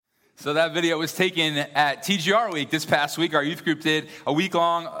So that video was taken at TGR Week this past week. Our youth group did a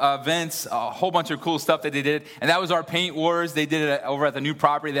week-long events, a whole bunch of cool stuff that they did. And that was our Paint Wars. They did it over at the new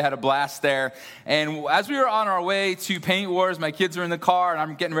property. They had a blast there. And as we were on our way to Paint Wars, my kids are in the car, and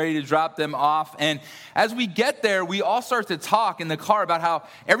I'm getting ready to drop them off. And as we get there, we all start to talk in the car about how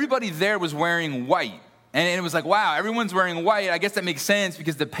everybody there was wearing white. And it was like, wow, everyone's wearing white. I guess that makes sense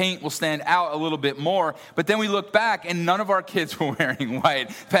because the paint will stand out a little bit more. But then we look back, and none of our kids were wearing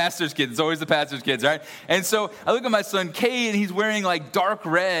white. Pastor's kids. It's always the pastor's kids, right? And so I look at my son, Cade, and he's wearing like dark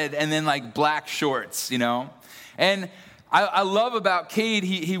red and then like black shorts, you know? And I love about Cade,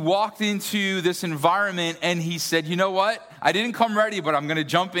 he walked into this environment and he said, you know what? I didn't come ready, but I'm going to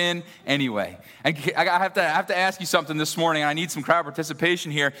jump in anyway. And I have to ask you something this morning, and I need some crowd participation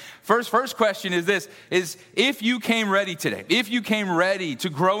here. First question is this, is if you came ready today, if you came ready to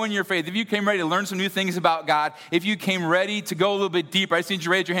grow in your faith, if you came ready to learn some new things about God, if you came ready to go a little bit deeper, I see you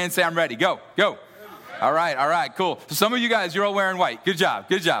raise your hand and say, I'm ready. Go. All right, cool. So some of you guys, you're all wearing white. Good job,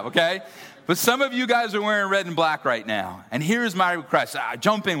 okay? But some of you guys are wearing red and black right now. And here's my request.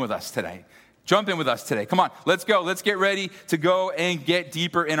 Jump in with us today. Come on, let's go. Let's get ready to go and get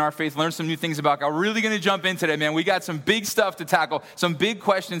deeper in our faith, learn some new things about God. We're really going to jump in today, man. We got some big stuff to tackle, some big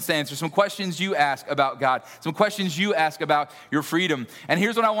questions to answer, some questions you ask about God, some questions you ask about your freedom. And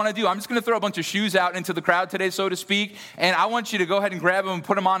here's what I want to do. I'm just going to throw a bunch of shoes out into the crowd today, so to speak, and I want you to go ahead and grab them and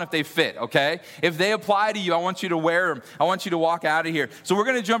put them on if they fit, okay? If they apply to you, I want you to wear them. I want you to walk out of here. So we're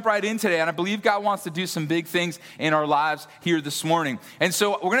going to jump right in today, and I believe God wants to do some big things in our lives here this morning. And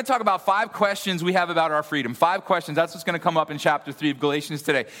so we're going to talk about 5 questions we have about our freedom. 5 questions. That's what's going to come up in chapter 3 of Galatians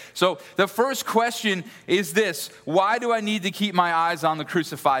today. So the first question is this: why do I need to keep my eyes on the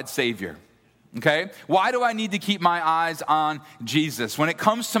crucified Savior? Okay? Why do I need to keep my eyes on Jesus? When it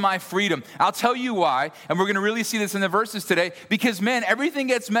comes to my freedom, I'll tell you why, and we're going to really see this in the verses today, because, man, everything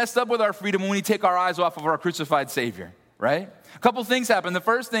gets messed up with our freedom when we take our eyes off of our crucified Savior, right? A couple things happen. The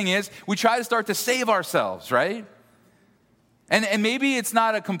first thing is we try to start to save ourselves, right? And maybe it's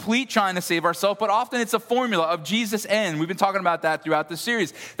not a complete trying to save ourselves, but often it's a formula of Jesus and. We've been talking about that throughout the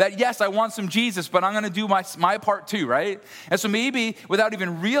series. That, yes, I want some Jesus, but I'm going to do my part too, right? And so maybe without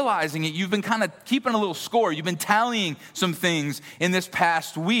even realizing it, you've been kind of keeping a little score. You've been tallying some things in this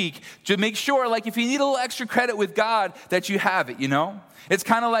past week to make sure, like, if you need a little extra credit with God, that you have it, you know? It's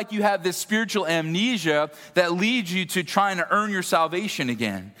kind of like you have this spiritual amnesia that leads you to trying to earn your salvation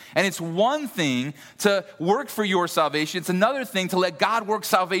again. And it's one thing to work for your salvation. It's another thing to let God work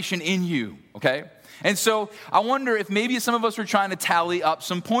salvation in you, okay? And so I wonder if maybe some of us were trying to tally up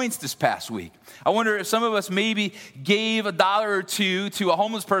some points this past week. I wonder if some of us maybe gave $1 or $2 to a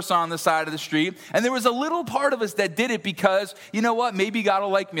homeless person on the side of the street, and there was a little part of us that did it because, you know what, maybe God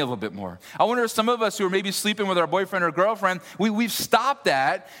will like me a little bit more. I wonder if some of us who are maybe sleeping with our boyfriend or girlfriend, we've stopped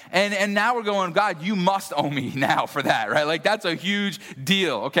that, and now we're going, God, you must owe me now for that, right? Like, that's a huge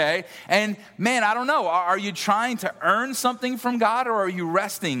deal, okay? And man, I don't know, are you trying to earn something from God, or are you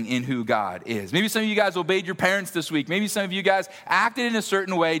resting in who God is? Maybe some of you guys obeyed your parents this week. Maybe some of you guys acted in a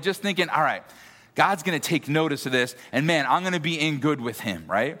certain way, just thinking, all right, God's going to take notice of this, and man, I'm going to be in good with him,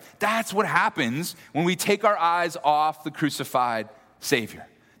 right? That's what happens when we take our eyes off the crucified Savior.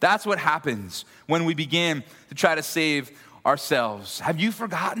 That's what happens when we begin to try to save ourselves. Have you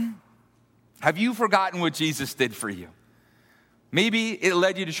forgotten? Have you forgotten what Jesus did for you? Maybe it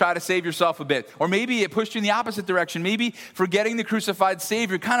led you to try to save yourself a bit. Or maybe it pushed you in the opposite direction. Maybe forgetting the crucified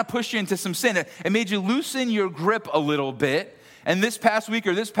Savior kind of pushed you into some sin. It made you loosen your grip a little bit. And this past week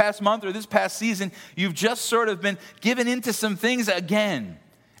or this past month or this past season, you've just sort of been given into some things again.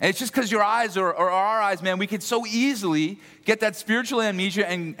 And it's just because your eyes or our eyes, man, we could so easily get that spiritual amnesia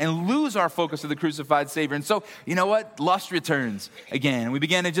and lose our focus of the crucified Savior. And so, you know what? Lust returns again. And we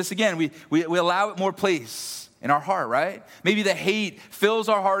begin to just, again, we allow it more place in our heart, right? Maybe the hate fills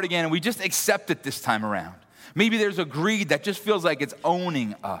our heart again and we just accept it this time around. Maybe there's a greed that just feels like it's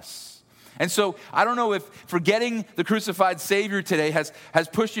owning us. And so I don't know if forgetting the crucified Savior today has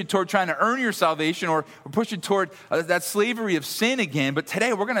pushed you toward trying to earn your salvation or pushed you toward that slavery of sin again. But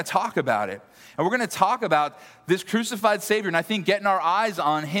today we're going to talk about it. And we're going to talk about this crucified Savior. And I think getting our eyes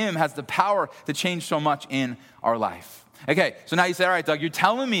on him has the power to change so much in our life. Okay, so now you say, all right, Doug, you're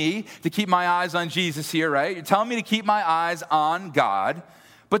telling me to keep my eyes on Jesus here, right? You're telling me to keep my eyes on God.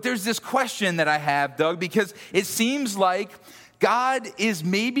 But there's this question that I have, Doug, because it seems like God is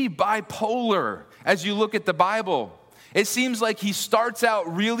maybe bipolar as you look at the Bible. It seems like he starts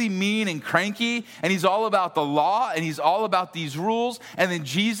out really mean and cranky, and he's all about the law, and he's all about these rules, and then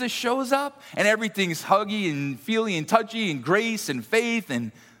Jesus shows up, and everything's huggy and feely and touchy and grace and faith,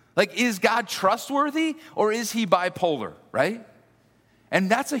 and like, is God trustworthy, or is he bipolar, right? And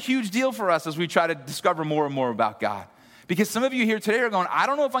that's a huge deal for us as we try to discover more and more about God. Because some of you here today are going, I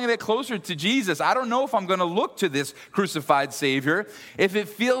don't know if I'm going to get closer to Jesus. I don't know if I'm going to look to this crucified Savior if it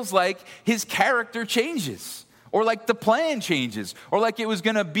feels like his character changes, or like the plan changes, or like it was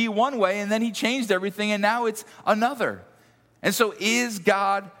going to be one way and then he changed everything and now it's another. And so is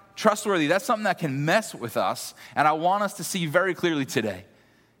God trustworthy? That's something that can mess with us, and I want us to see very clearly today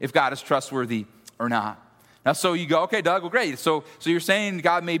if God is trustworthy or not. Now, so you go, okay, Doug, well, great. So you're saying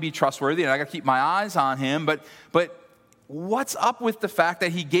God may be trustworthy and I got to keep my eyes on him, but what's up with the fact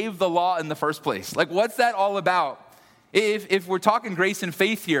that he gave the law in the first place? Like, what's that all about? If we're talking grace and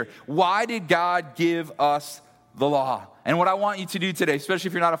faith here, why did God give us the law? And what I want you to do today, especially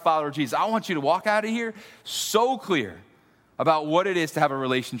if you're not a follower of Jesus, I want you to walk out of here so clear about what it is to have a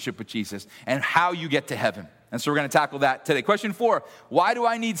relationship with Jesus and how you get to heaven. And so we're going to tackle that today. Question 4, why do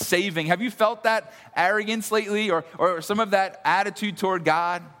I need saving? Have you felt that arrogance lately, or some of that attitude toward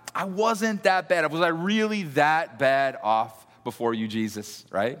God? I wasn't that bad. Was I really that bad off before you, Jesus,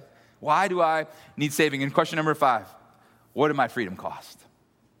 right? Why do I need saving? And question number 5, what did my freedom cost?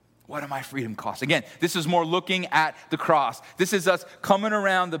 What did my freedom cost? Again, this is more looking at the cross. This is us coming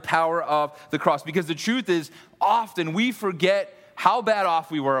around the power of the cross, because the truth is often we forget how bad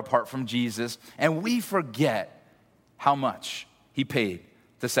off we were apart from Jesus, and we forget how much he paid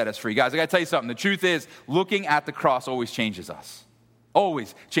to set us free. Guys, I got to tell you something. The truth is looking at the cross always changes us.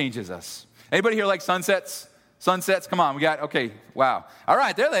 Always changes us. Anybody here like sunsets? Sunsets, come on, we got, okay, wow. All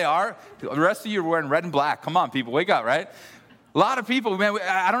right, there they are. The rest of you are wearing red and black. Come on, people, wake up, right? A lot of people, man,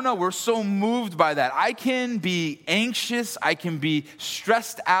 I don't know, we're so moved by that. I can be anxious, I can be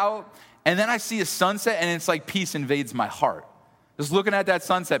stressed out, and then I see a sunset and it's like peace invades my heart. Just looking at that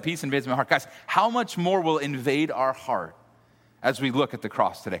sunset, peace invades my heart. Guys, how much more will invade our heart as we look at the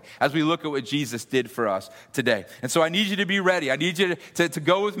cross today, as we look at what Jesus did for us today? And so I need you to be ready. I need you to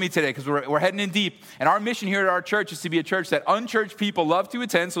go with me today, because we're heading in deep. And our mission here at our church is to be a church that unchurched people love to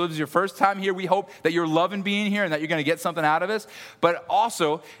attend. So if this is your first time here, we hope that you're loving being here and that you're going to get something out of this. But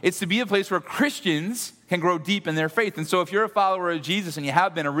also, it's to be a place where Christians can grow deep in their faith. And so if you're a follower of Jesus and you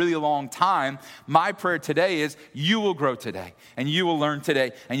have been a really long time, my prayer today is you will grow today and you will learn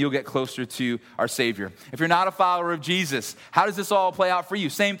today and you'll get closer to our Savior. If you're not a follower of Jesus, how does this all play out for you?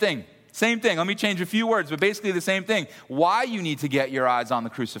 Same thing. Same thing. Let me change a few words, but basically the same thing. Why you need to get your eyes on the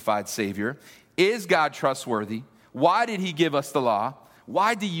crucified Savior. Is God trustworthy? Why did he give us the law?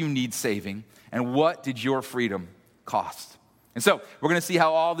 Why do you need saving? And what did your freedom cost? And so we're going to see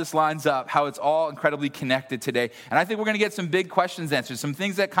how all this lines up, how it's all incredibly connected today. And I think we're going to get some big questions answered, some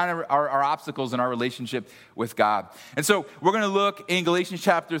things that kind of are obstacles in our relationship with God. And so we're going to look in Galatians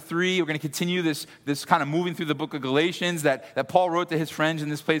chapter 3. We're going to continue this kind of moving through the book of Galatians that Paul wrote to his friends in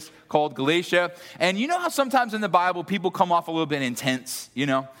this place called Galatia. And you know how sometimes in the Bible people come off a little bit intense, you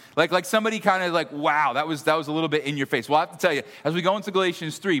know? Like somebody kind of like, wow, that was a little bit in your face. Well, I have to tell you, as we go into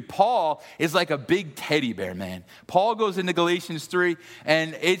Galatians 3, Paul is like a big teddy bear, man. Paul goes into Galatians 3,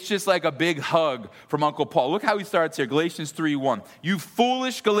 and it's just like a big hug from Uncle Paul. Look how he starts here, Galatians 3:1. You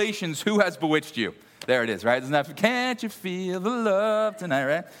foolish Galatians, who has bewitched you? There it is, right? Doesn't that, can't you feel the love tonight,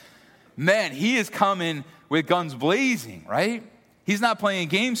 right? Man, he is coming with guns blazing, right? He's not playing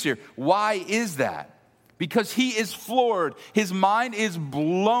games here. Why is that? Because he is floored. His mind is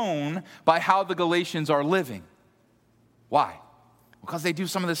blown by how the Galatians are living. Why? Because they do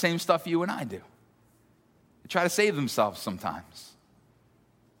some of the same stuff you and I do. They try to save themselves sometimes.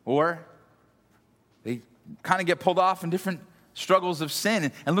 Or they kind of get pulled off in different struggles of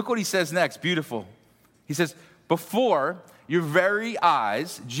sin. And look what he says next. Beautiful. He says, before your very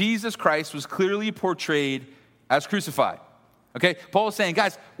eyes, Jesus Christ was clearly portrayed as crucified. Okay, Paul is saying,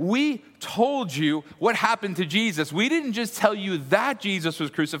 guys, we told you what happened to Jesus. We didn't just tell you that Jesus was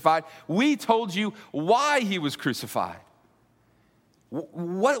crucified. We told you why he was crucified.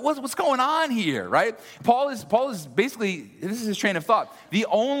 What's going on here, right? Paul is basically, this is his train of thought. The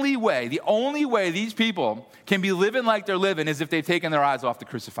only way these people can be living like they're living is if they've taken their eyes off the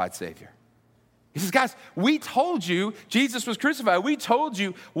crucified Savior. He says, guys, we told you Jesus was crucified. We told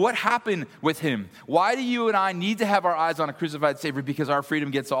you what happened with him. Why do you and I need to have our eyes on a crucified Savior? Because our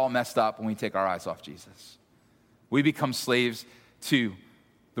freedom gets all messed up when we take our eyes off Jesus. We become slaves to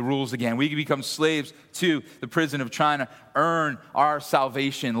the rules again. We become slaves to the prison of trying to earn our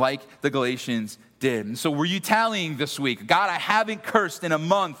salvation like the Galatians did. And so were you tallying this week? God, I haven't cursed in a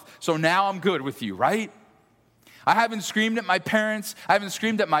month, so now I'm good with you, right? I haven't screamed at my parents. I haven't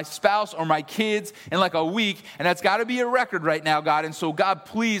screamed at my spouse or my kids in like a week, and that's got to be a record right now, God. And so, God,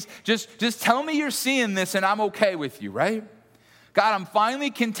 please, just tell me you're seeing this, and I'm okay with you, right? God, I'm finally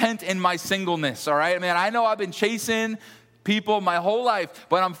content in my singleness, all right? Man, I know I've been chasing people my whole life,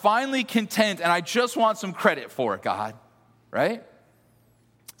 but I'm finally content and I just want some credit for it, God, right?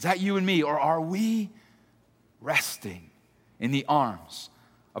 Is that you and me? Or are we resting in the arms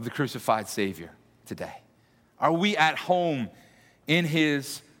of the crucified Savior today? Are we at home in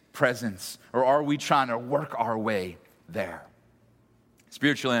his presence, or are we trying to work our way there?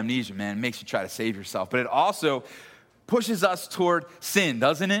 Spiritual amnesia, man, makes you try to save yourself, but it also pushes us toward sin,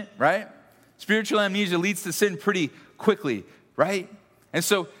 doesn't it, right? Spiritual amnesia leads to sin pretty quickly, right? And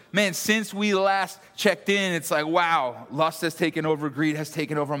so, man, since we last checked in, it's like, wow, lust has taken over, greed has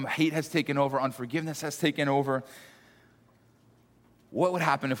taken over, hate has taken over, unforgiveness has taken over. What would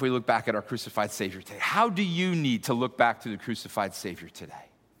happen if we look back at our crucified Savior today? How do you need to look back to the crucified Savior today?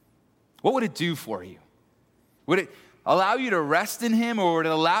 What would it do for you? Would it allow you to rest in him, or would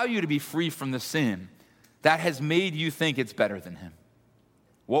it allow you to be free from the sin that has made you think it's better than him?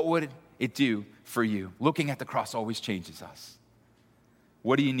 What would it do for you? Looking at the cross always changes us.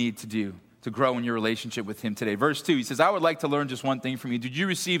 What do you need to do to grow in your relationship with him today? Verse 2, he says, I would like to learn just one thing from you. Did you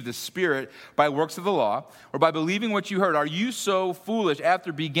receive the Spirit by works of the law, or by believing what you heard? Are you so foolish?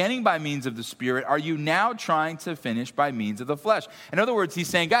 After beginning by means of the Spirit, are you now trying to finish by means of the flesh? In other words, he's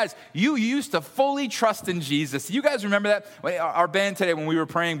saying, guys, you used to fully trust in Jesus. You guys remember that? Our band today, when we were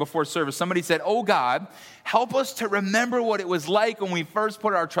praying before service, somebody said, oh God, help us to remember what it was like when we first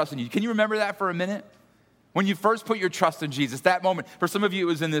put our trust in you. Can you remember that for a minute? When you first put your trust in Jesus, that moment, for some of you it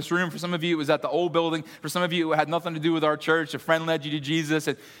was in this room, for some of you it was at the old building, for some of you it had nothing to do with our church, a friend led you to Jesus,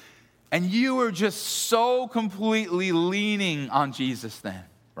 and you were just so completely leaning on Jesus then,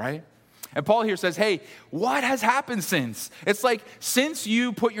 right? And Paul here says, hey, what has happened since? It's like since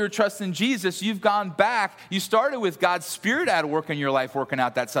you put your trust in Jesus, you've gone back. You started with God's Spirit at work in your life, working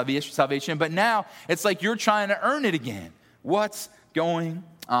out that salvation, but now it's like you're trying to earn it again. What's going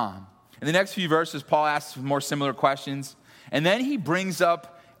on? In the next few verses, Paul asks more similar questions, and then he brings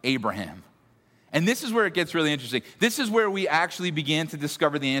up Abraham. And this is where it gets really interesting. This is where we actually begin to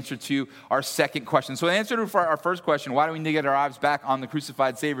discover the answer to our second question. So the answer to our first question, why do we need to get our eyes back on the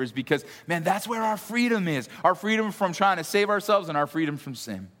crucified Savior, is because, man, that's where our freedom is. Our freedom from trying to save ourselves and our freedom from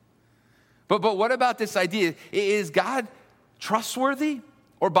sin. But what about this idea? Is God trustworthy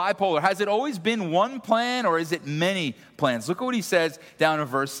or bipolar? Has it always been one plan, or is it many plans? Look at what he says down in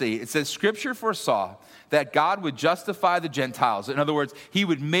verse 8. It says, Scripture foresaw that God would justify the Gentiles. In other words, he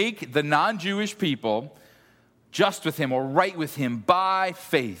would make the non-Jewish people just with him or right with him by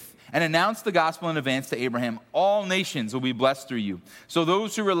faith, and announce the gospel in advance to Abraham. All nations will be blessed through you. So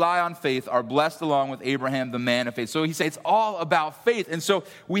those who rely on faith are blessed along with Abraham, the man of faith. So he says it's all about faith. And so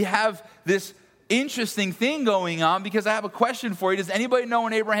we have this interesting thing going on, because I have a question for you. Does anybody know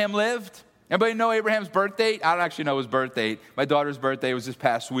when Abraham lived? Anybody know Abraham's birth date? I don't actually know his birth date. My daughter's birthday was this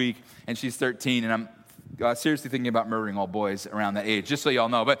past week, and she's 13, and I'm seriously thinking about murdering all boys around that age, just so y'all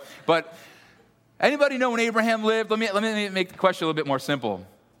know. But anybody know when Abraham lived? Let me make the question a little bit more simple.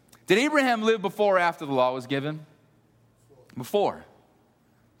 Did Abraham live before or after the law was given? Before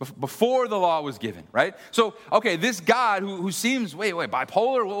the law was given, right? So, okay, this God who seems, wait,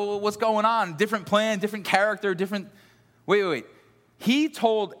 bipolar, what's going on? Different plan, different character, wait. He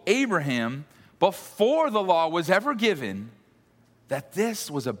told Abraham before the law was ever given that this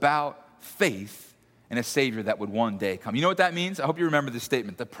was about faith in a Savior that would one day come. You know what that means? I hope you remember this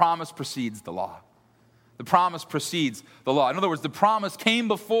statement. The promise precedes the law. The promise precedes the law. In other words, the promise came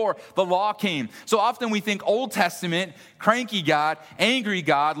before the law came. So often we think Old Testament, cranky God, angry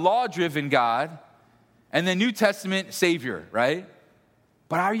God, law-driven God, and then New Testament Savior, right?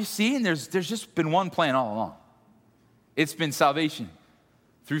 But are you seeing there's just been one plan all along? It's been salvation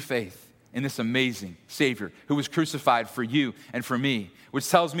through faith in this amazing Savior who was crucified for you and for me, which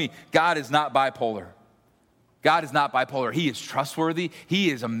tells me God is not bipolar. God is not bipolar. He is trustworthy.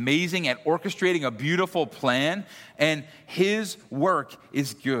 He is amazing at orchestrating a beautiful plan, and his work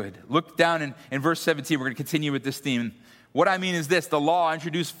is good. Look down in verse 17. We're going to continue with this theme. What I mean is this: the law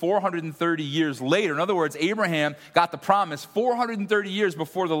introduced 430 years later. In other words, Abraham got the promise 430 years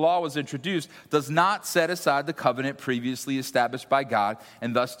before the law was introduced, does not set aside the covenant previously established by God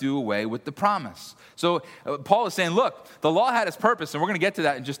and thus do away with the promise. So Paul is saying, look, the law had its purpose, and we're going to get to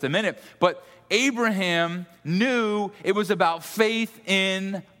that in just a minute, but Abraham knew it was about faith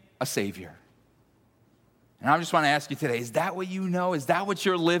in a Savior. And I just want to ask you today, is that what you know? Is that what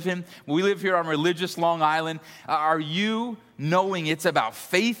you're living? We live here on religious Long Island. Are you knowing it's about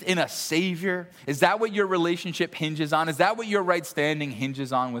faith in a Savior? Is that what your relationship hinges on? Is that what your right standing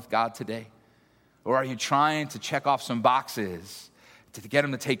hinges on with God today? Or are you trying to check off some boxes to get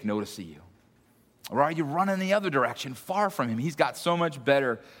him to take notice of you? Or are you running the other direction, far from him? He's got so much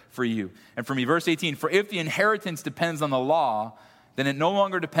better for you and for me. Verse 18, for if the inheritance depends on the law, then it no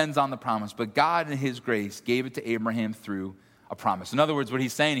longer depends on the promise, but God in his grace gave it to Abraham through a promise. In other words, what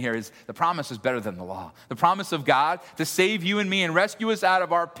he's saying here is the promise is better than the law. The promise of God to save you and me and rescue us out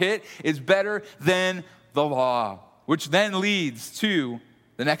of our pit is better than the law, which then leads to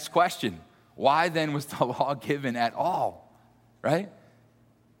the next question. Why then was the law given at all, right?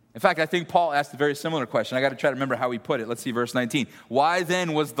 In fact, I think Paul asked a very similar question. I got to try to remember how he put it. Let's see verse 19. Why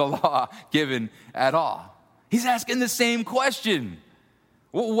then was the law given at all? He's asking the same question.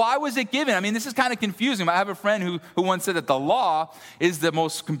 Well, why was it given? I mean, this is kind of confusing. I have a friend who once said that the law is the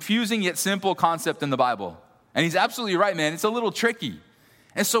most confusing yet simple concept in the Bible. And he's absolutely right, man. It's a little tricky.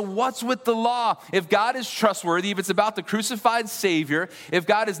 And so what's with the law? If God is trustworthy, if it's about the crucified Savior, if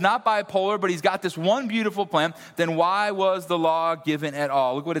God is not bipolar, but he's got this one beautiful plan, then why was the law given at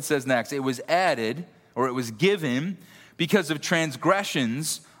all? Look what it says next. It was added, or it was given, because of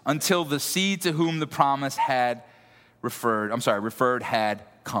transgressions until the seed to whom the promise had referred had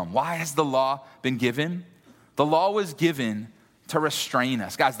come. Why has the law been given? The law was given to restrain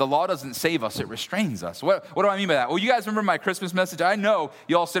us. Guys, the law doesn't save us, it restrains us. What do I mean by that? Well, you guys remember my Christmas message? I know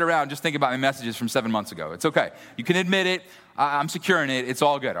you all sit around just thinking about my messages from 7 months ago. It's okay. You can admit it. I'm securing it. It's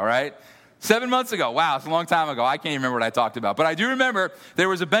all good, all right? 7 months ago. Wow, it's a long time ago. I can't even remember what I talked about. But I do remember there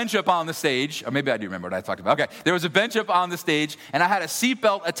was a bench up on the stage. Or maybe I do remember what I talked about. Okay, there was a bench up on the stage, and I had a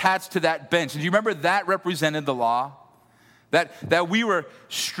seatbelt attached to that bench. And do you remember that represented the law? That we were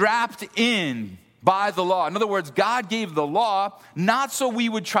strapped in by the law. In other words, God gave the law not so we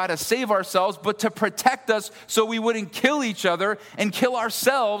would try to save ourselves, but to protect us so we wouldn't kill each other and kill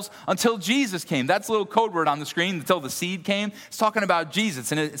ourselves until Jesus came. That's a little code word on the screen, until the seed came. It's talking about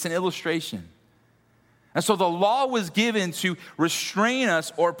Jesus, and it's an illustration. And so the law was given to restrain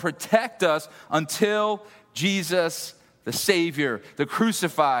us or protect us until Jesus, the Savior, the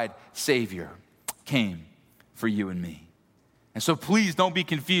crucified Savior, came for you and me. And so please don't be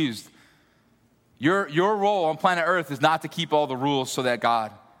confused. Your role on planet Earth is not to keep all the rules so that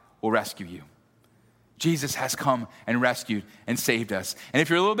God will rescue you. Jesus has come and rescued and saved us. And if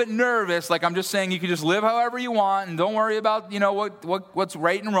you're a little bit nervous, like I'm just saying, you can just live however you want and don't worry about, what's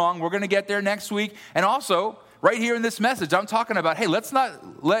right and wrong. We're going to get there next week. And also, right here in this message, I'm talking about, hey, let's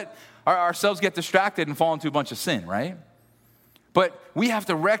not let ourselves get distracted and fall into a bunch of sin, right? But we have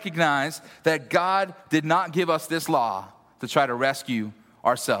to recognize that God did not give us this law to try to rescue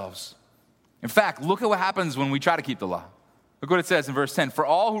ourselves. In fact, look at what happens when we try to keep the law. Look what it says in verse 10. For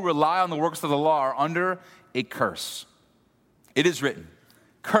all who rely on the works of the law are under a curse. It is written,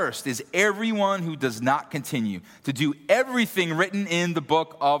 cursed is everyone who does not continue to do everything written in the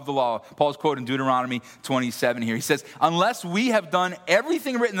book of the law. Paul's quoting Deuteronomy 27 here. He says, unless we have done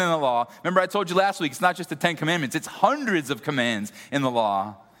everything written in the law, remember I told you last week, it's not just the 10 commandments, it's hundreds of commands in the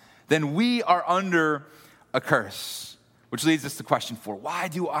law, then we are under a curse. Which leads us to question 4. Why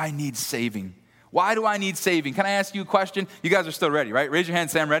do I need saving? Why do I need saving? Can I ask you a question? You guys are still ready, right? Raise your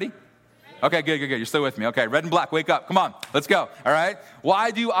hand, say I'm ready. Okay, good. You're still with me. Okay, red and black, wake up. Come on, let's go. All right?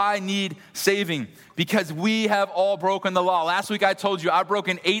 Why do I need saving? Because we have all broken the law. Last week I told you I've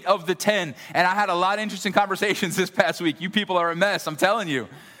broken 8 of the 10, and I had a lot of interesting conversations this past week. You people are a mess, I'm telling you.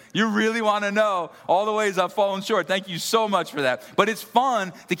 You really want to know all the ways I've fallen short. Thank you so much for that. But it's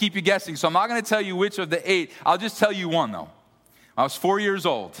fun to keep you guessing. So I'm not going to tell you which of the 8. I'll just tell you one, though. I was 4 years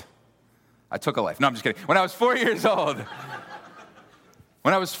old. I took a life. No, I'm just kidding. When I was 4 years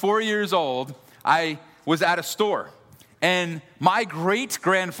old, I was at a store. And my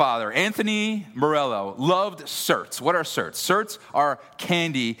great-grandfather, Anthony Morello, loved certs. What are certs? Certs are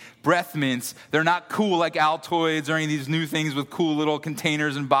candy, breath mints. They're not cool like Altoids or any of these new things with cool little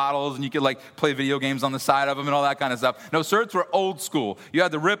containers and bottles, and you could play video games on the side of them and all that kind of stuff. No, certs were old school. You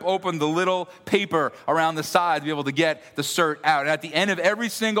had to rip open the little paper around the side to be able to get the cert out. And at the end of every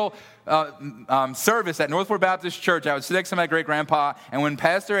single service at Northport Baptist Church, I would sit next to my great-grandpa, and when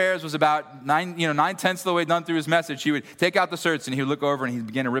Pastor Ayers was about 9/10 of the way done through his message, he would take out the certs, and he would look over, and he'd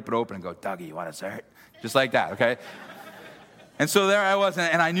begin to rip it open and go, Dougie, you want a cert? Just like that, okay? And so there I was,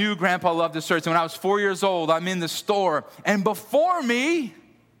 and I knew Grandpa loved the certs, and when I was 4 years old, I'm in the store, and before me,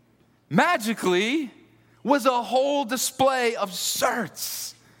 magically, was a whole display of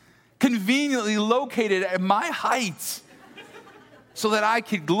certs, conveniently located at my height, so that I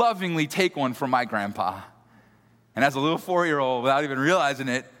could lovingly take one from my grandpa. And as a little 4-year-old, without even realizing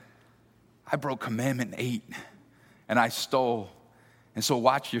it, I broke commandment 8, and I stole. And so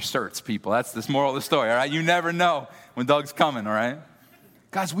watch your certs, people. That's the moral of the story, all right? You never know when Doug's coming, all right?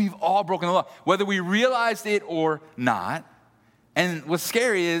 Guys, we've all broken the law, whether we realized it or not. And what's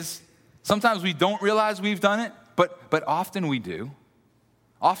scary is Sometimes we don't realize we've done it, but often we do.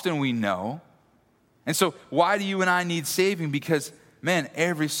 Often we know. And so why do you and I need saving? Because, man,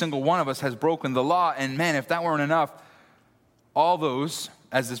 every single one of us has broken the law. And, man, if that weren't enough, all those,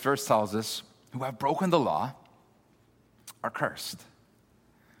 as this verse tells us, who have broken the law are cursed.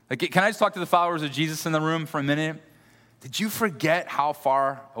 Like, can I just talk to the followers of Jesus in the room for a minute? Did you forget how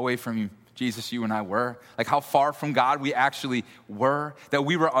far away from Jesus you and I were? Like how far from God we actually were? That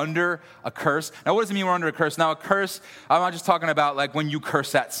we were under a curse? Now, what does it mean we're under a curse? Now, a curse, I'm not just talking about like when you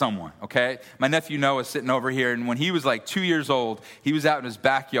curse at someone, okay? My nephew Noah is sitting over here, and when he was like 2 years old, he was out in his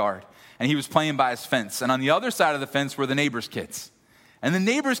backyard, and he was playing by his fence. And on the other side of the fence were the neighbor's kids. And the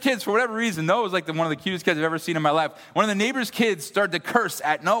neighbor's kids, for whatever reason, Noah was like one of the cutest kids I've ever seen in my life. One of the neighbor's kids started to curse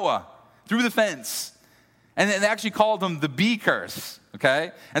at Noah through the fence. And they actually called him the bee curse,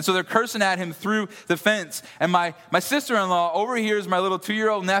 okay? And so they're cursing at him through the fence. And my sister-in-law overhears my little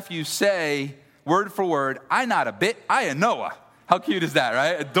 2-year-old nephew say, word for word, I not a bit, I a Noah. How cute is that,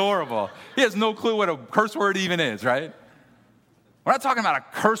 right? Adorable. He has no clue what a curse word even is, right? We're not talking about a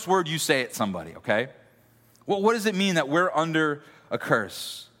curse word you say at somebody, okay? Well, what does it mean that we're under a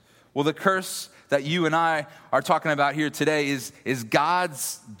curse? Well, the curse that you and I are talking about here today is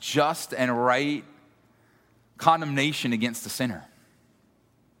God's just and right condemnation against the sinner.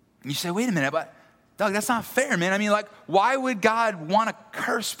 And you say, wait a minute, but Doug, that's not fair, man. I mean, like, why would God want to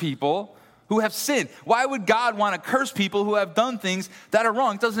curse people who have sinned? Why would God want to curse people who have done things that are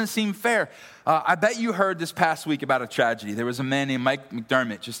wrong? It doesn't seem fair. I bet you heard this past week about a tragedy. There was a man named Mike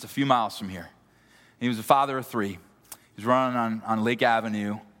McDermott just a few miles from here. He was a father of 3. He was running on Lake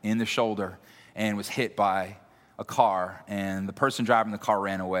Avenue in the shoulder and was hit by a car. And the person driving the car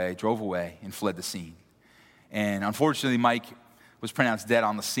ran away, drove away, and fled the scene. And unfortunately, Mike was pronounced dead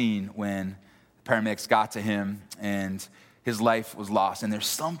on the scene when the paramedics got to him, and his life was lost. And there's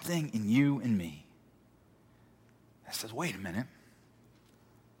something in you and me that says, wait a minute.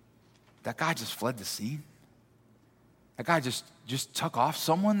 That guy just fled the scene? That guy just took off?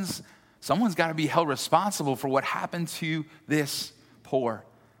 Someone's got to be held responsible for what happened to this poor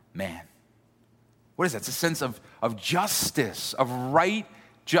man. What is that? It's a sense of justice, of right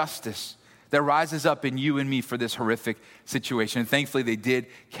justice that rises up in you and me for this horrific situation. And thankfully, they did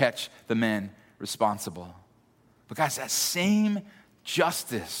catch the men responsible. But guys, that same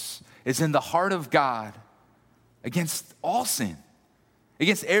justice is in the heart of God against all sin,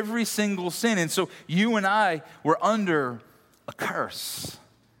 against every single sin. And so you and I were under a curse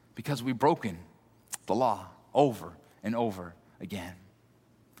because we've broken the law over and over again.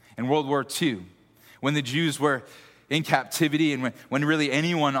 In World War II, when the Jews were in captivity and when really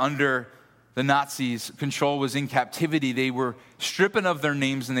anyone under the Nazis' control was in captivity, they were stripping of their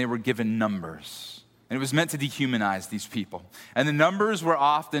names and they were given numbers. And it was meant to dehumanize these people. And the numbers were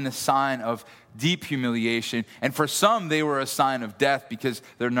often a sign of deep humiliation. And for some, they were a sign of death because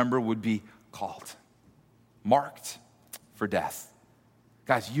their number would be called, marked for death.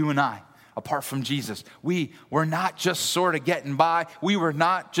 Guys, you and I, apart from Jesus, we were not just sort of getting by. We were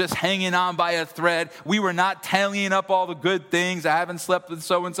not just hanging on by a thread. We were not tallying up all the good things. I haven't slept with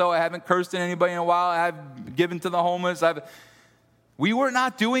so-and-so. I haven't cursed at anybody in a while. I have given to the homeless. We were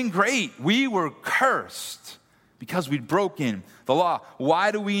not doing great. We were cursed because we'd broken the law.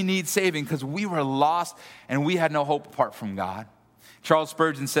 Why do we need saving? Because we were lost and we had no hope apart from God. Charles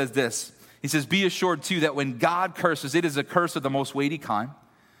Spurgeon says this. He says, be assured too that when God curses, it is a curse of the most weighty kind.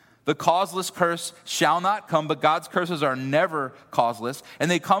 The causeless curse shall not come, but God's curses are never causeless, and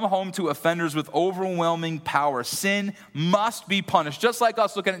they come home to offenders with overwhelming power. Sin must be punished, just like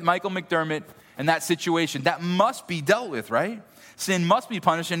us looking at Michael McDermott and that situation. That must be dealt with, right? Sin must be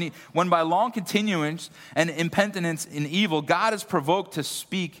punished, and when by long continuance and impenitence in evil, God is provoked to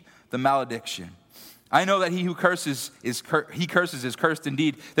speak the malediction. I know that he who curses is cursed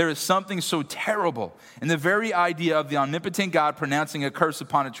indeed. There is something so terrible in the very idea of the omnipotent God pronouncing a curse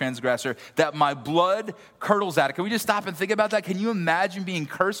upon a transgressor that my blood curdles at it. Can we just stop and think about that? Can you imagine being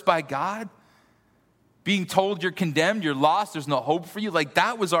cursed by God? Being told you're condemned, you're lost, there's no hope for you? Like,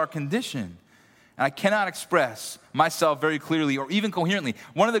 that was our condition. And I cannot express myself very clearly or even coherently.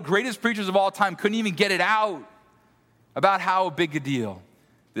 One of the greatest preachers of all time couldn't even get it out about how big a deal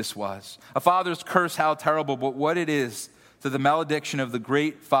this was. A father's curse, how terrible, but what it is to the malediction of the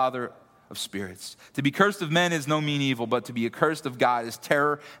great Father of spirits. To be cursed of men is no mean evil, but to be accursed of God is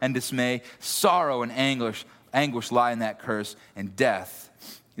terror and dismay. Sorrow and anguish lie in that curse, and death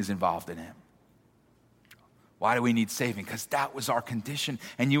is involved in it. Why do we need saving? Because that was our condition.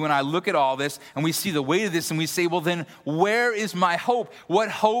 And you and I look at all this, and we see the weight of this, and we say, well, then where is my hope? What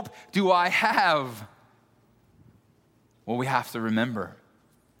hope do I have? Well, we have to remember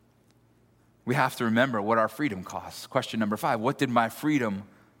we have to remember what our freedom costs. Question number 5, what did my freedom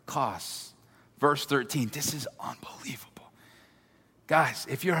cost? Verse 13, this is unbelievable. Guys,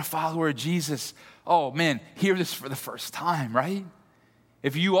 if you're a follower of Jesus, oh man, hear this for the first time, right?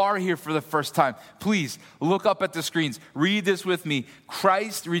 If you are here for the first time, please look up at the screens. Read this with me.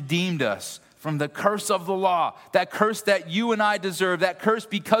 Christ redeemed us from the curse of the law, that curse that you and I deserve, that curse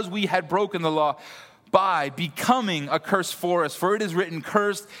because we had broken the law, by becoming a curse for us. For it is written,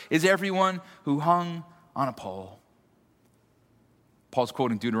 cursed is everyone who hung on a pole. Paul's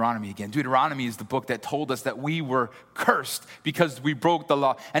quoting Deuteronomy again. Deuteronomy is the book that told us that we were cursed because we broke the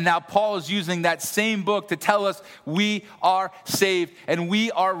law. And now Paul is using that same book to tell us we are saved and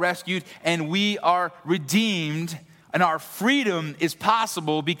we are rescued and we are redeemed. And our freedom is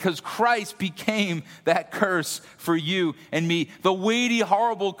possible because Christ became that curse for you and me. The weighty,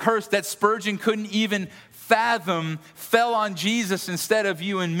 horrible curse that Spurgeon couldn't even fathom fell on Jesus instead of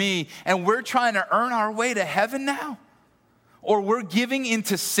you and me. And we're trying to earn our way to heaven now? Or we're giving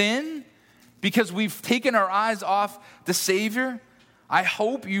into sin because we've taken our eyes off the Savior? I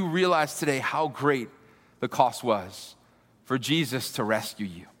hope you realize today how great the cost was for Jesus to rescue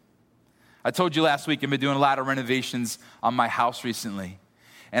you. I told you last week I've been doing a lot of renovations on my house recently.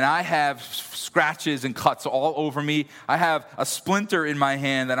 And I have scratches and cuts all over me. I have a splinter in my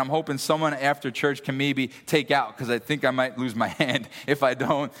hand that I'm hoping someone after church can maybe take out because I think I might lose my hand if I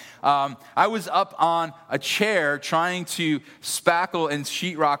don't. I was up on a chair trying to spackle and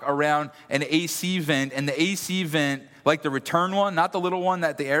sheetrock around an AC vent. And the AC vent, like the return one, not the little one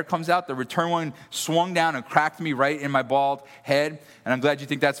that the air comes out, the return one swung down and cracked me right in my bald head. And I'm glad you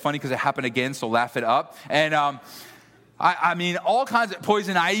think that's funny because it happened again, so laugh it up. And I mean, all kinds of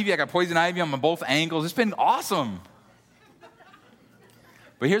poison ivy. I got poison ivy on my both ankles. It's been awesome.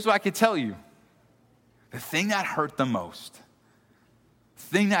 But here's what I could tell you. The thing that hurt the most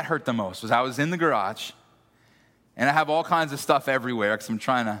was I was in the garage, and I have all kinds of stuff everywhere because I'm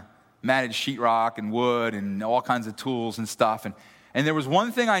trying to manage sheetrock and wood and all kinds of tools and stuff. And there was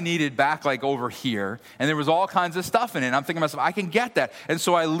one thing I needed back like over here, and there was all kinds of stuff in it. And I'm thinking to myself, I can get that. And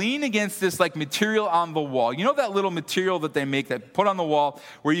so I lean against this like material on the wall. You know that little material that they make that put on the wall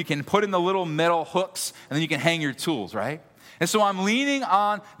where you can put in the little metal hooks and then you can hang your tools, right? And so I'm leaning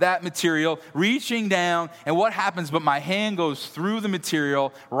on that material, reaching down, and what happens? But my hand goes through the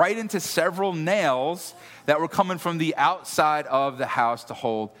material right into several nails that were coming from the outside of the house to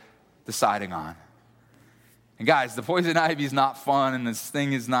hold the siding on. And guys, the poison ivy is not fun, and this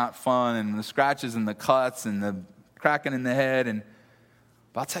thing is not fun, and the scratches and the cuts and the cracking in the head.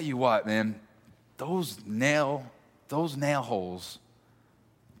 But I'll tell you what, man, those nail holes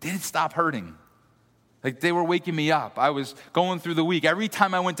didn't stop hurting. Like they were waking me up. I was going through the week. Every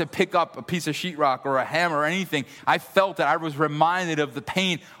time I went to pick up a piece of sheetrock or a hammer or anything, I felt that I was reminded of the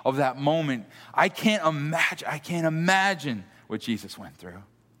pain of that moment. I can't imagine what Jesus went through.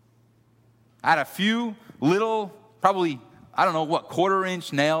 I had a few little, probably, I don't know what,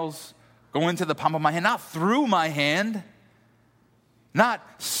 1/4-inch nails go into the palm of my hand, not through my hand, not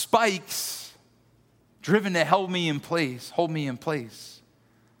spikes driven to hold me in place.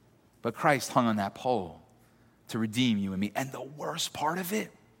 But Christ hung on that pole to redeem you and me. And the worst part of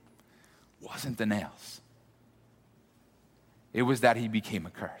it wasn't the nails. It was that he became a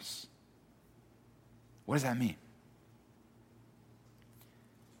curse. What does that mean?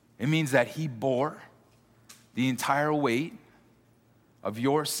 It means that he bore the entire weight of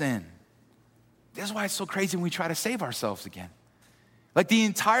your sin. This is why it's so crazy when we try to save ourselves again. Like the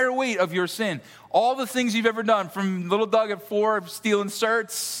entire weight of your sin. All the things you've ever done, from little Doug at 4 stealing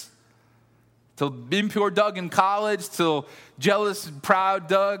shirts, to impure Doug in college, to jealous, proud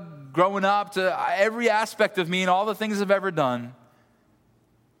Doug growing up, to every aspect of me and all the things I've ever done.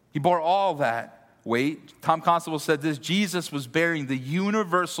 He bore all that weight. Tom Constable said this: Jesus was bearing the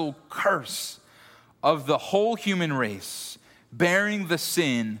universal curse of the whole human race, bearing the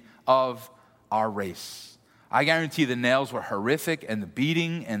sin of our race. I guarantee the nails were horrific, and the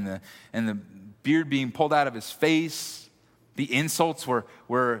beating and the beard being pulled out of his face, the insults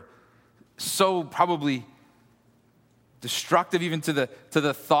were so probably destructive even to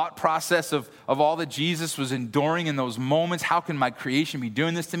the thought process of all that Jesus was enduring in those moments. How can my creation be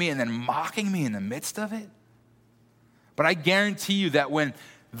doing this to me? And then mocking me in the midst of it. But I guarantee you that when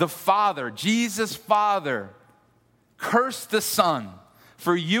the Father, Jesus' Father, cursed the Son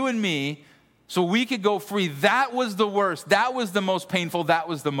for you and me so we could go free, that was the worst. That was the most painful. That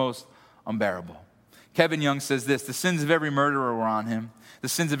was the most unbearable. Kevin Young says this: the sins of every murderer were on him. The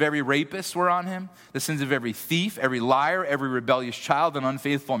sins of every rapist were on him. The sins of every thief, every liar, every rebellious child and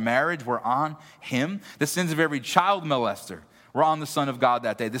unfaithful marriage were on him. The sins of every child molester were on the Son of God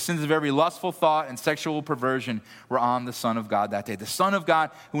that day. The sins of every lustful thought and sexual perversion were on the Son of God that day. The Son of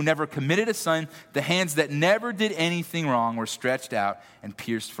God who never committed a sin, the hands that never did anything wrong were stretched out and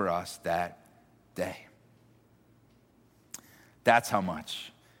pierced for us that day. That's how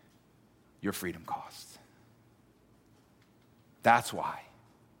much your freedom cost. That's why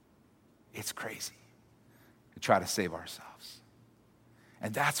it's crazy to try to save ourselves.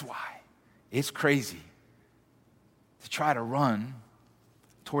 And that's why it's crazy to try to run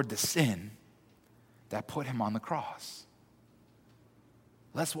toward the sin that put him on the cross.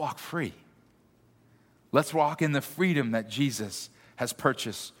 Let's walk free. Let's walk in the freedom that Jesus has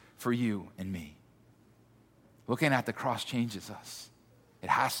purchased for you and me. Looking at the cross changes us. It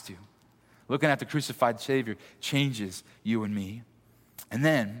has to. Looking at the crucified Savior changes you and me. And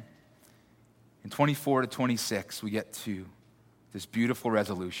then, in 24 to 26, we get to this beautiful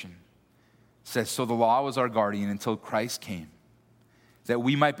resolution. It says, so the law was our guardian until Christ came, that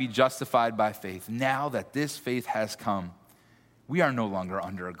we might be justified by faith. Now that this faith has come, we are no longer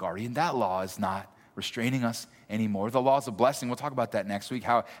under a guardian. That law is not restraining us anymore. The law is a blessing. We'll talk about that next week,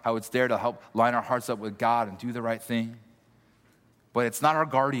 how it's there to help line our hearts up with God and do the right thing. But it's not our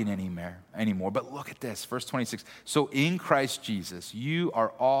guardian anymore. But look at this, verse 26. So in Christ Jesus, you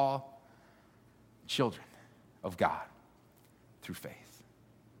are all children of God through faith.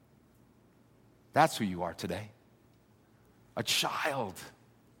 That's who you are today. A child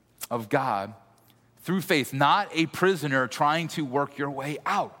of God through faith, not a prisoner trying to work your way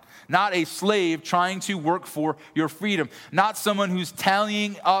out. Not a slave trying to work for your freedom. Not someone who's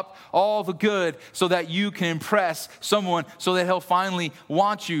tallying up all the good so that you can impress someone so that he'll finally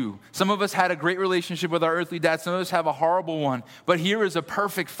want you. Some of us had a great relationship with our earthly dad. Some of us have a horrible one. But here is a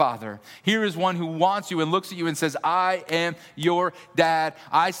perfect father. Here is one who wants you and looks at you and says, I am your dad.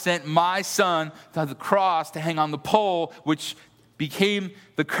 I sent my son to the cross to hang on the pole, which became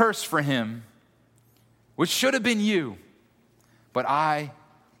the curse for him, which should have been you. But I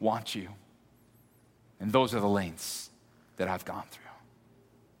want you. And those are the lengths that I've gone through.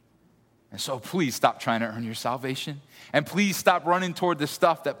 And so please stop trying to earn your salvation. And please stop running toward the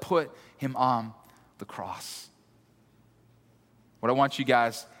stuff that put him on the cross. What I want you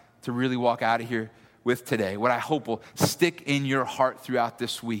guys to really walk out of here with today, what I hope will stick in your heart throughout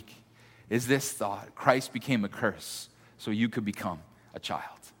this week, is this thought: Christ became a curse so you could become a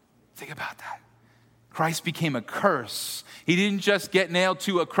child. Think about that. Christ became a curse. He didn't just get nailed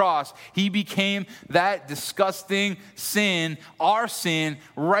to a cross. He became that disgusting sin, our sin,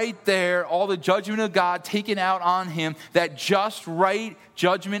 right there, all the judgment of God taken out on him, that just right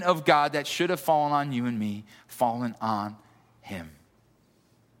judgment of God that should have fallen on you and me, fallen on him.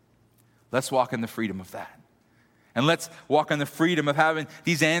 Let's walk in the freedom of that. And let's walk in the freedom of having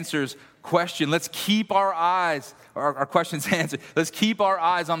these answers questioned. Let's keep our eyes, our questions answered. Let's keep our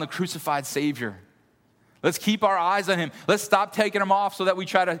eyes on the crucified Savior. Let's keep our eyes on him. Let's stop taking them off so that we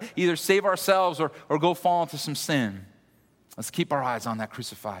try to either save ourselves or go fall into some sin. Let's keep our eyes on that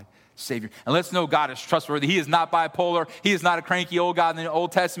crucified Savior. And let's know God is trustworthy. He is not bipolar. He is not a cranky old God in the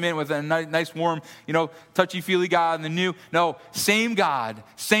Old Testament with a nice, warm, touchy-feely God in the New. No, same God,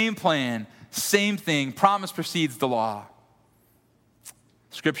 same plan, same thing. Promise precedes the law.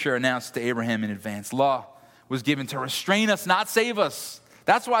 Scripture announced to Abraham in advance. Law was given to restrain us, not save us.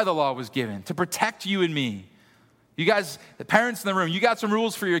 That's why the law was given, to protect you and me. You guys, the parents in the room, you got some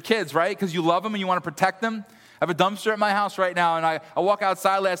rules for your kids, right? Because you love them and you want to protect them. I have a dumpster at my house right now, and I walk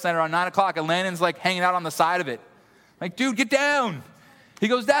outside last night around 9 o'clock, and Landon's like hanging out on the side of it. I'm like, dude, get down. He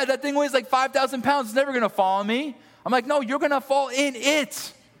goes, Dad, that thing weighs like 5,000 pounds. It's never going to fall on me. I'm like, no, you're going to fall in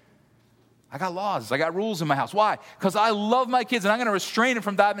it. I got laws. I got rules in my house. Why? Because I love my kids, and I'm going to restrain them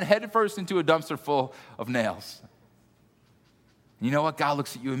from diving headfirst into a dumpster full of nails. You know what? God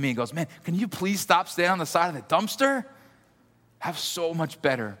looks at you and me and goes, man, can you please stop staying on the side of the dumpster? I have so much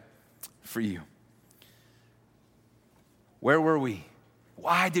better for you. Where were we?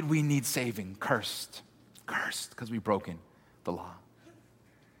 Why did we need saving? Cursed, because we've broken the law.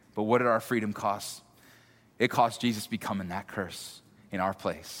 But what did our freedom cost? It cost Jesus becoming that curse in our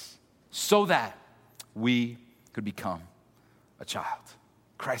place so that we could become a child.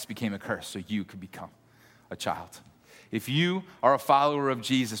 Christ became a curse so you could become a child. If you are a follower of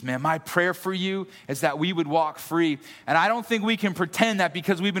Jesus, man, my prayer for you is that we would walk free. And I don't think we can pretend that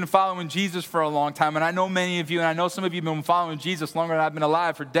because we've been following Jesus for a long time. And I know many of you, and I know some of you have been following Jesus longer than I've been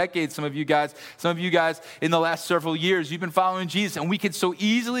alive, for decades. Some of you guys in the last several years, you've been following Jesus. And we could so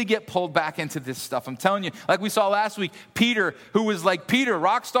easily get pulled back into this stuff. I'm telling you, like we saw last week, Peter, who was like Peter,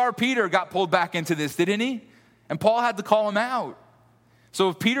 rock star Peter, got pulled back into this, didn't he? And Paul had to call him out. So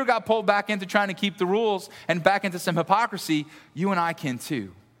if Peter got pulled back into trying to keep the rules and back into some hypocrisy, you and I can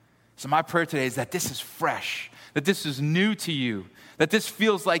too. So my prayer today is that this is fresh, that this is new to you, that this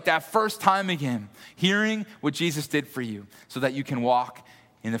feels like that first time again, hearing what Jesus did for you so that you can walk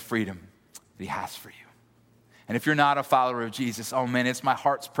in the freedom that he has for you. And if you're not a follower of Jesus, oh man, it's my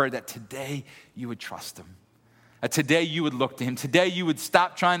heart's prayer that today you would trust him. That today you would look to him. Today you would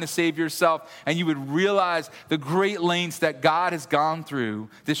stop trying to save yourself and you would realize the great lengths that God has gone through,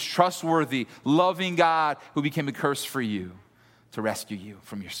 this trustworthy, loving God who became a curse for you to rescue you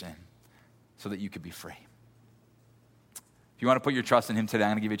from your sin so that you could be free. If you want to put your trust in him today,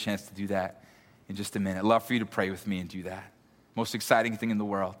 I'm going to give you a chance to do that in just a minute. I'd love for you to pray with me and do that. Most exciting thing in the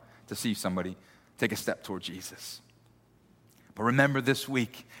world, to see somebody take a step toward Jesus. But remember this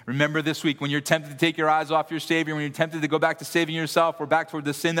week, when you're tempted to take your eyes off your Savior, when you're tempted to go back to saving yourself or back toward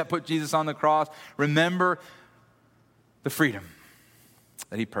the sin that put Jesus on the cross, remember the freedom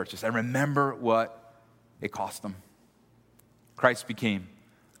that he purchased. And remember what it cost him. Christ became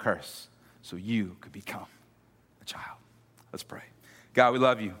a curse so you could become a child. Let's pray. God, we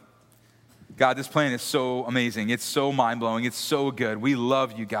love you. God, this plan is so amazing. It's so mind-blowing. It's so good. We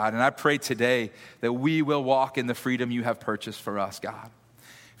love you, God. And I pray today that we will walk in the freedom you have purchased for us, God.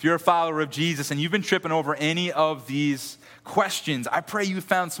 If you're a follower of Jesus and you've been tripping over any of these questions, I pray you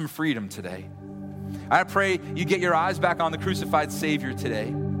found some freedom today. I pray you get your eyes back on the crucified Savior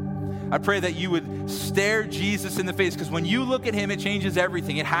today. I pray that you would stare Jesus in the face, because when you look at him, it changes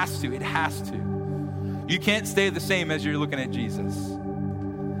everything. It has to. It has to. You can't stay the same as you're looking at Jesus.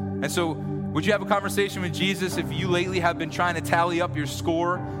 And so, would you have a conversation with Jesus if you lately have been trying to tally up your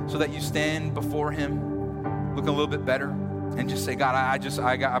score so that you stand before him looking a little bit better? And just say, God,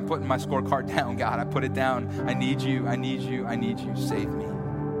 I'm putting my scorecard down, God. I put it down. I need you. Save me.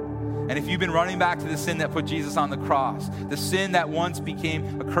 And if you've been running back to the sin that put Jesus on the cross, the sin that once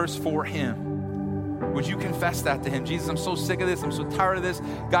became a curse for him, would you confess that to him? Jesus, I'm so sick of this. I'm so tired of this.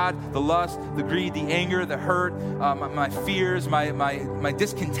 God, the lust, the greed, the anger, the hurt, my fears, my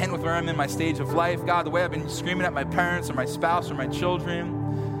discontent with where I'm in my stage of life. God, the way I've been screaming at my parents or my spouse or my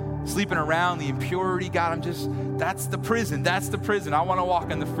children, sleeping around, the impurity. God, that's the prison. That's the prison. I want to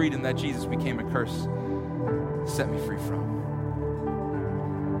walk in the freedom that Jesus became a curse. Set me free from.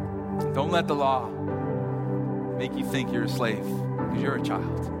 Don't let the law make you think you're a slave, because you're a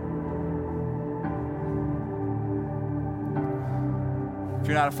child. If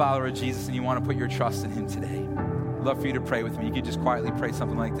you're not a follower of Jesus and you want to put your trust in him today, I'd love for you to pray with me. You could just quietly pray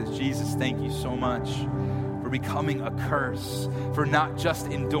something like this. Jesus, thank you so much for becoming a curse, for not just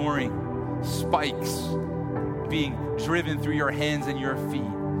enduring spikes being driven through your hands and your feet,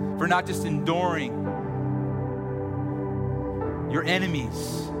 for not just enduring your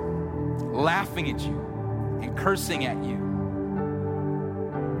enemies laughing at you and cursing at you,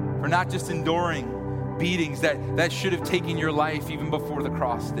 for not just enduring beatings that should have taken your life even before the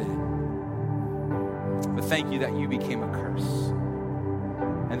cross did. But thank you that you became a curse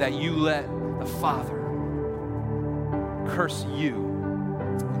and that you let the Father curse you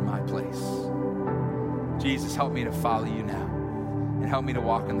in my place. Jesus, help me to follow you now and help me to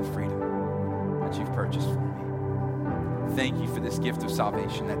walk in the freedom that you've purchased for me. Thank you for this gift of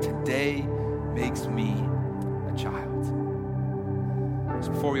salvation that today makes me a child.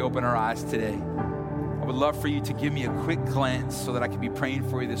 So before we open our eyes today, I would love for you to give me a quick glance so that I can be praying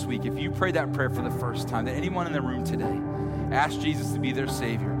for you this week. If you prayed that prayer for the first time, that anyone in the room today ask Jesus to be their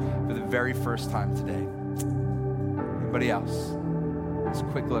Savior for the very first time today. Anybody else? Just a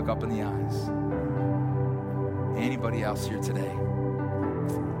quick look up in the eyes. Anybody else here today?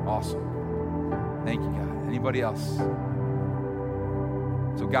 Awesome. Thank you, God. Anybody else?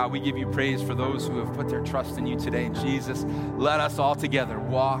 So God, we give you praise for those who have put their trust in you today. And Jesus, let us all together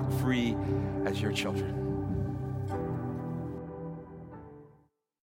walk free as your children.